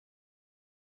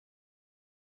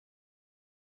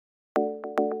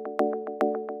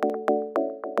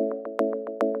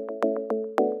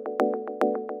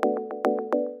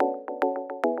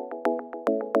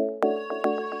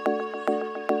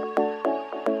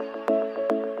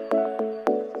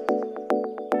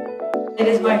It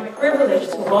is my privilege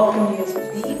to welcome you to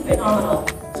the phenomenal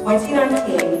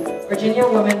 2019 Virginia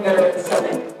Women Veterans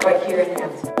Summit right here in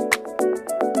Hampton.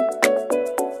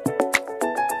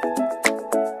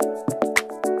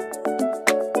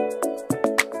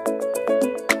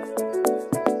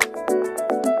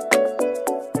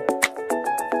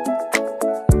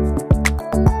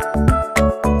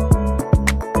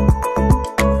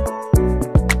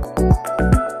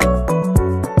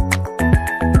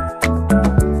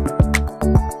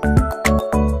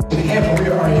 We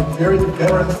are a very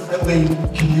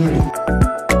veteran-friendly community.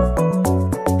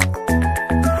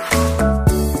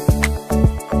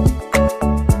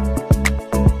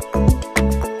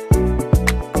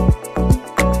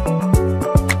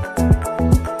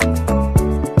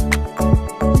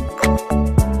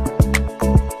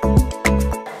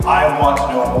 I want to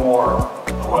know more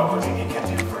of what Virginia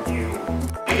can do for you.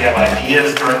 If you have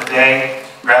ideas during the day,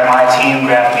 grab my team,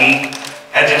 grab me,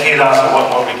 educate us on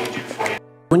what we can do for you.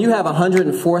 When you have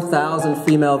 104,000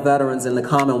 female veterans in the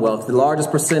Commonwealth, the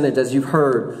largest percentage, as you've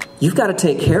heard, you've got to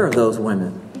take care of those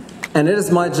women. And it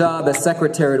is my job as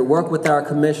secretary to work with our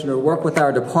commissioner, work with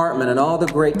our department and all the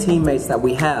great teammates that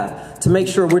we have to make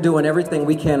sure we're doing everything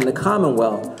we can in the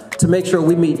Commonwealth to make sure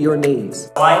we meet your needs.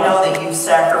 I know that you've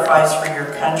sacrificed for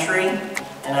your country,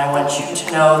 and I want you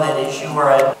to know that as you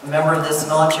are a member of this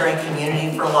military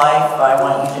community for life, I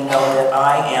want you to know that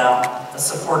I am a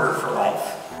supporter for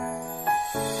life.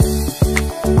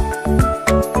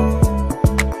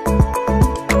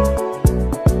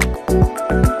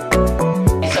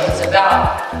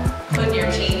 Putting your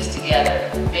teams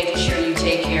together, making sure you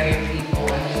take care of your people.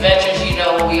 And as veterans, you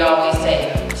know what we always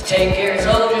say, to take care of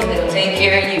soldiers, they'll take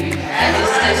care of you. And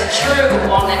this is true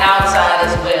on the outside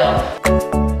as well.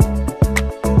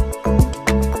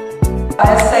 I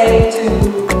say to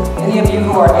any of you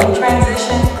who are in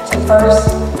transition to first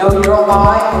know your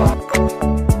why.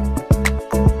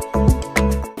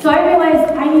 So I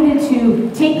realized I needed to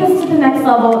take this to the next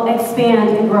level, expand,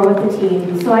 and grow with the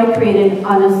team. So I created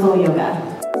Honest Soul Yoga.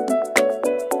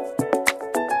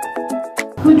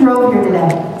 Who drove here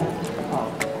today?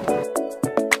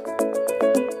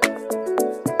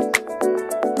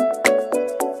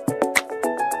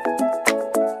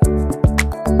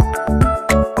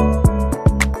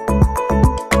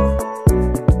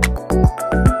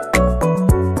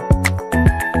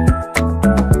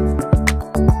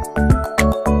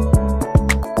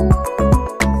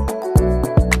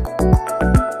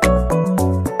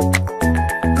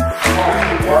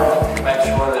 Make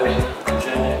sure that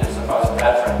Virginia is the most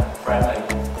veteran-friendly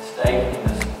state in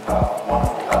this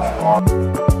wonderful country.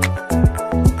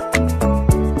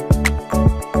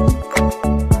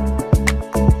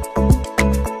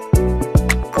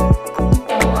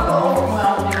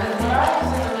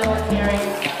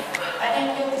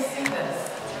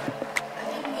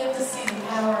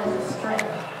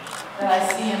 That I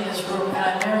see in this room, and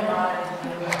I'm very honored to be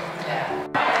with you now.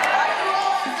 Are you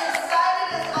all as excited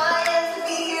as I am to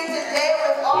be here today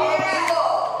with all of you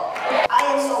all? I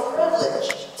am so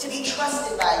privileged to be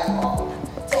trusted by you all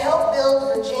to help build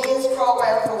Virginia's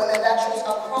program for women veterans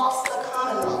across the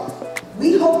Commonwealth.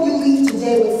 We hope you leave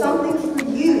today with something for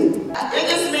you. It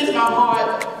just makes my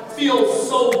heart feel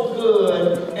so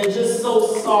good and just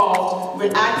so soft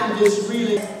when I can just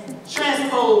really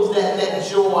transpose that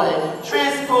joy,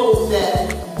 transpose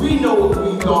that we know what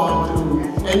we've gone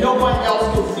through, and no one else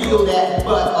can feel that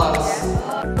but us.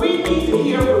 We need to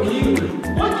hear from you.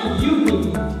 What do you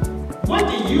need? What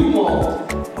do you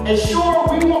want? And sure,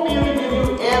 we won't be able to give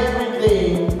you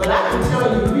everything, but I can tell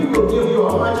you we will give you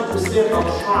 100% of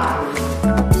trying.